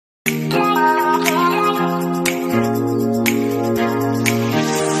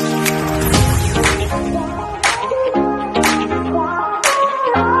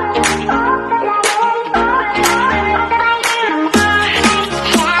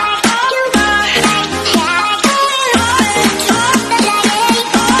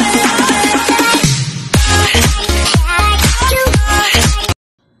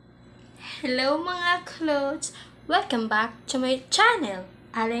Welcome back to my channel,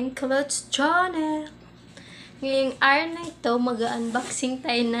 Aling Clothes Channel. Ngayong araw na ito, mag-unboxing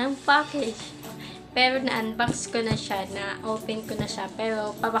tayo ng package. Pero na-unbox ko na siya, na-open ko na siya.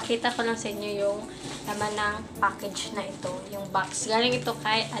 Pero papakita ko lang sa inyo yung laman ng package na ito, yung box. Galing ito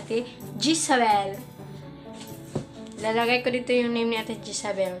kay Ate Jesabel. Lalagay ko dito yung name ni Ate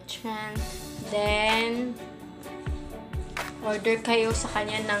Jesabel. Then, order kayo sa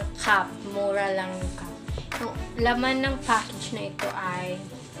kanya ng cup. Mura lang yung cup. Yung laman ng package na ito ay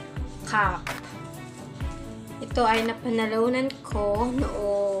cup. Ito ay napanalunan ko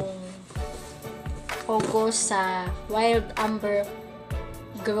noong August sa Wild Amber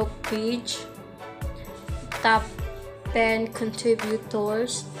group page. Top 10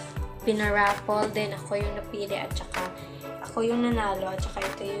 contributors. Pinaraffle. Then ako yung napili at saka ako yung nanalo at saka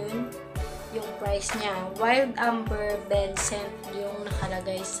ito yung price niya. Wild Amber Bensent yung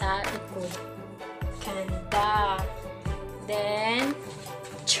nakalagay sa likod. Ganda. Then,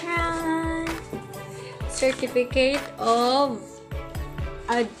 tran! Certificate of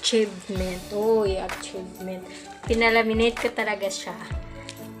Achievement. Uy, achievement. Pinalaminate ko talaga siya.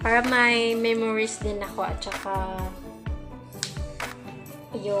 Para may memories din ako at saka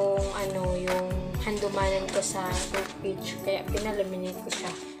yung handumanan ko sa group page. Kaya pinalaminate ko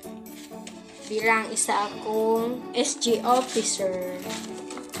siya. Bilang isa akong SG officer.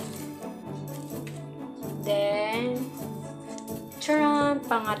 Then, tran,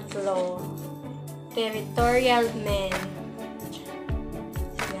 pangatlo. Territorial men.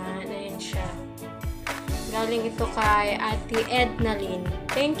 Yan, ayun siya. Galing ito kay Ate Ednalyn.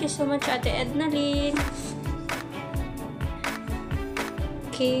 Thank you so much, Ate Ednalyn.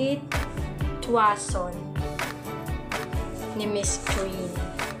 Kate Tuason ni Miss Green.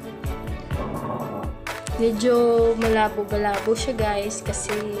 Medyo malabo-balabo siya guys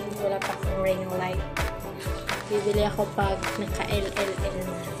kasi wala pa akong ring light. Bibili ako pag naka-LLL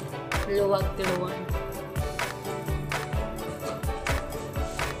na. Luwag-luwag.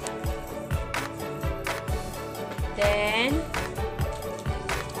 Then,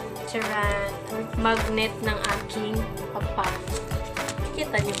 tsaran, magnet ng aking papa.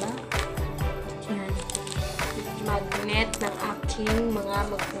 Kita niyo ba? Yan. Magnet ng aking mga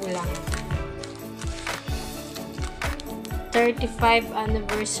magulang. 35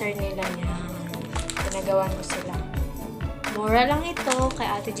 anniversary nila yan. Pinagawan ko sila. Mura lang ito. Kay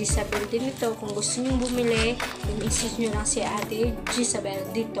Ate Jesabel din ito. Kung gusto nyo bumili, i-message nyo lang si Ate Jesabel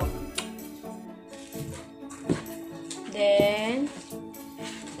dito. Then,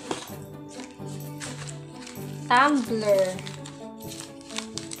 tumbler.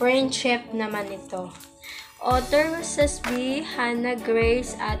 Friendship naman ito. Author was SB, Hannah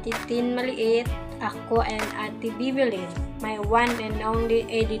Grace, Ate Tin Maliit, ako, and Ate Bibilin. My one and only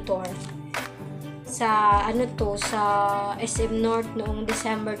editor. Sa sa SM North noong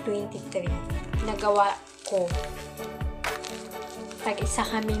December 23. Nagawa ko. Tag-isa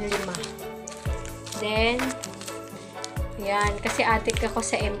kaming 5. Then, yan. Kasi atik ako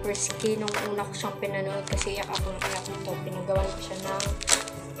sa Empress Key nung una ko siyang pinanood kasi iyak ako ito. Pinagawan ko siya ng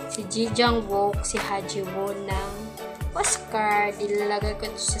si Jijang Wook, si Haji Won ng Oscar. Dilalagay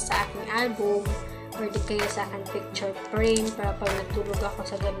ko ito siya sa aking album. Or di kaya sa aking picture frame para pag natulog ako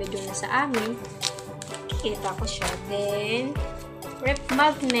sa gabi doon na sa amin, kita ko siya. Then, rep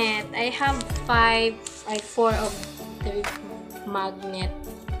magnet. I have 4 of the rep magnet.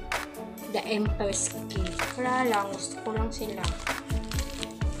 The Empress Key. Wala lang. Gusto ko lang sila.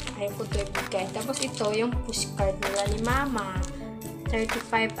 Ayaw ko ito ibigay. Tapos ito, yung postcard nila ni Mama.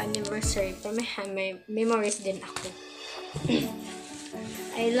 35th anniversary. Pero may memories din ako.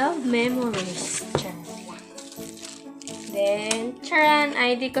 I love memories. Then, charan,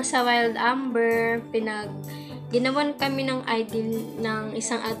 ID ko sa Wild Amber. Ginawan kami ng ID ng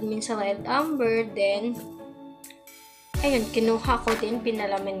isang admin sa Wild Amber. Then, ayun, kinuha ko din,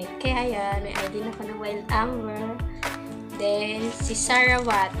 pinalaminate. Kaya yan, may ID na ko ng Wild Amber. Then, si Sarah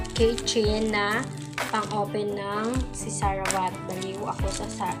Watt, keychain na pang-open ng si Sarah Watt. Baliw ako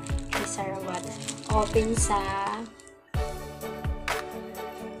sa kay Sarah Watt. Open sa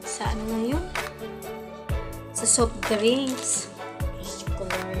ano na yun? Sa soft drinks.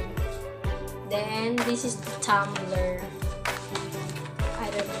 Then, this is the tumbler. I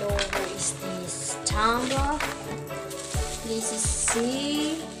don't know who is this tumbler. This is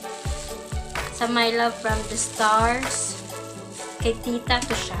sa My Love from the Stars. Kay tita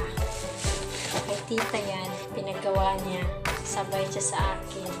to siya. Kay tita yan. Pinagawa niya. Sabay siya sa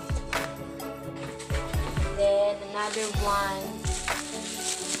akin. Then, another one.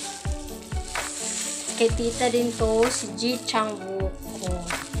 Kay tita din to, si Ji Chang Woo ko.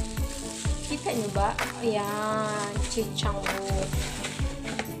 Nakita niyo ba? Ayan, chichangwook.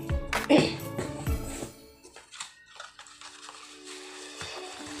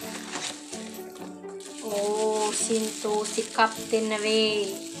 Oh, sinto si Captain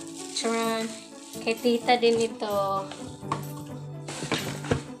Ray. Charan. Kay tita din ito.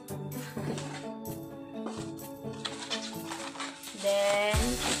 Then,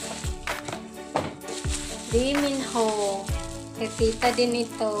 Lee Min-ho. Kay tita din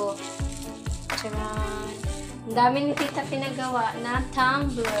ito. Charan. Ang dami ni tita pinagawa na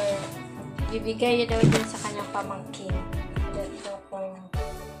tumbler. Bibigay niya daw din sa kanyang pamangkin. Dito kung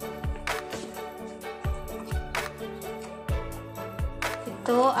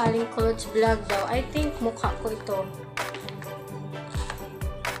ito, Aling Kulot's vlog daw. I think mukha ko ito.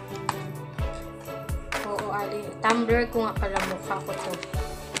 Oo, Aling. Tumbler ko nga pala, mukha ko to.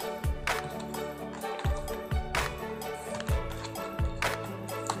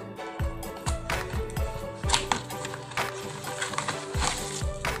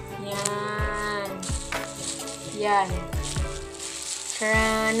 Yan.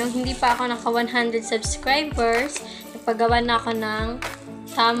 Kaya, nung hindi pa ako naka 100 subscribers, nagpagawa na ako ng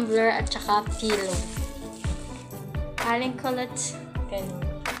tumbler at saka pillow. Aling Kulot. Ganun.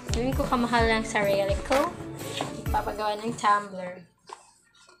 Gawin ko kamahal lang sa sarili ko. Ipapagawa ng tumbler.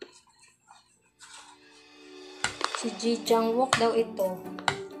 Si Ji Jang-wook daw ito.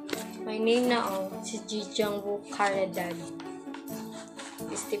 My name na si Ji Jang-wook Karadad.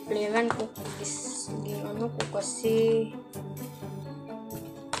 Istiplayan ko ano ko kasi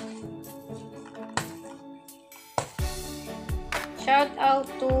shout out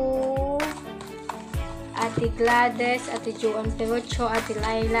to Ate Gladys, Ate Joan Perocho, Ate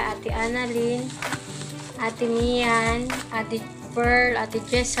Laila, Ate Annalyn, Ate Mian, Ate Pearl, Ate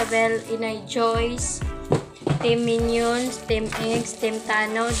Jesabel, Inay Joyce, Team Minions, Team X, Team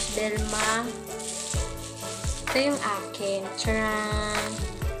Thanos, Delma. Ito yung akin. Charan!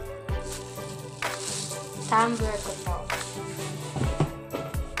 Tumbler ko to.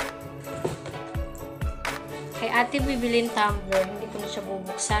 Kay ate bibilin tumbler. Hindi ko na siya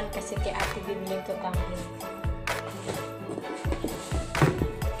bubuksan kasi kay ate bibilin ko tumbler.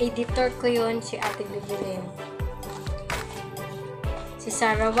 Editor ko yun, si ate bibilin. Si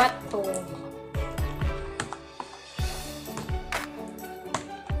Sarawat to.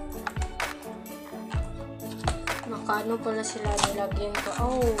 Nakano pala sila nilagyan ko.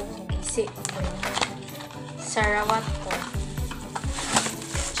 Oh, nagisi. Sarawat ko.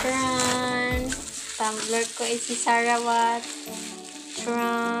 Charan! Tumbler ko ay si Sarawat.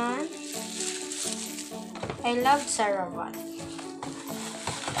 Charan! I love Sarawat.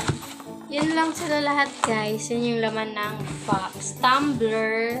 Yun lang sila lahat, guys. Yun yung laman ng box.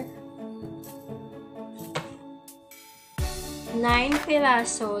 Tumbler. 9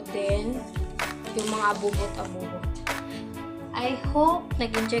 piraso din. Yung mga abubot-abubot. I hope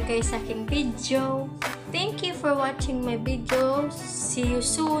nag-enjoy kayo sa aking video. Thank you for watching my video. See you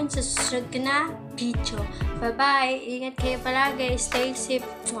soon sa susunod ko na video. Bye-bye. Ingat kayo palagi. Stay safe.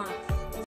 Mwah.